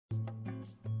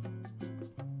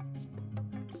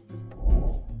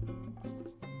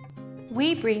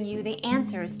we bring you the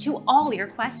answers to all your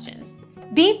questions.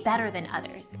 Be better than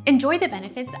others. Enjoy the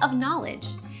benefits of knowledge.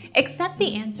 Accept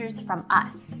the answers from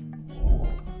us.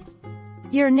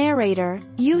 Your narrator,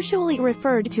 usually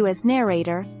referred to as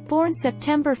narrator, born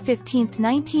September 15,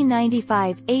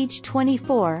 1995, age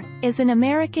 24, is an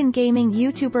American gaming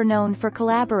YouTuber known for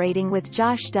collaborating with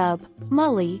Josh Dub,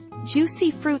 Mully,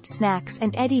 Juicy Fruit Snacks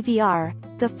and Eddie VR,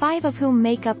 the five of whom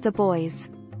make up The Boys.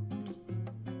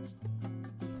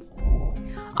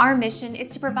 Our mission is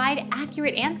to provide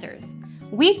accurate answers.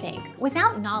 We think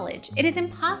without knowledge, it is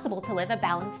impossible to live a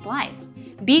balanced life.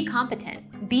 Be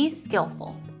competent, be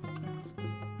skillful.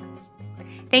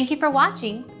 Thank you for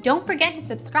watching. Don't forget to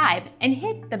subscribe and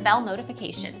hit the bell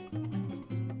notification.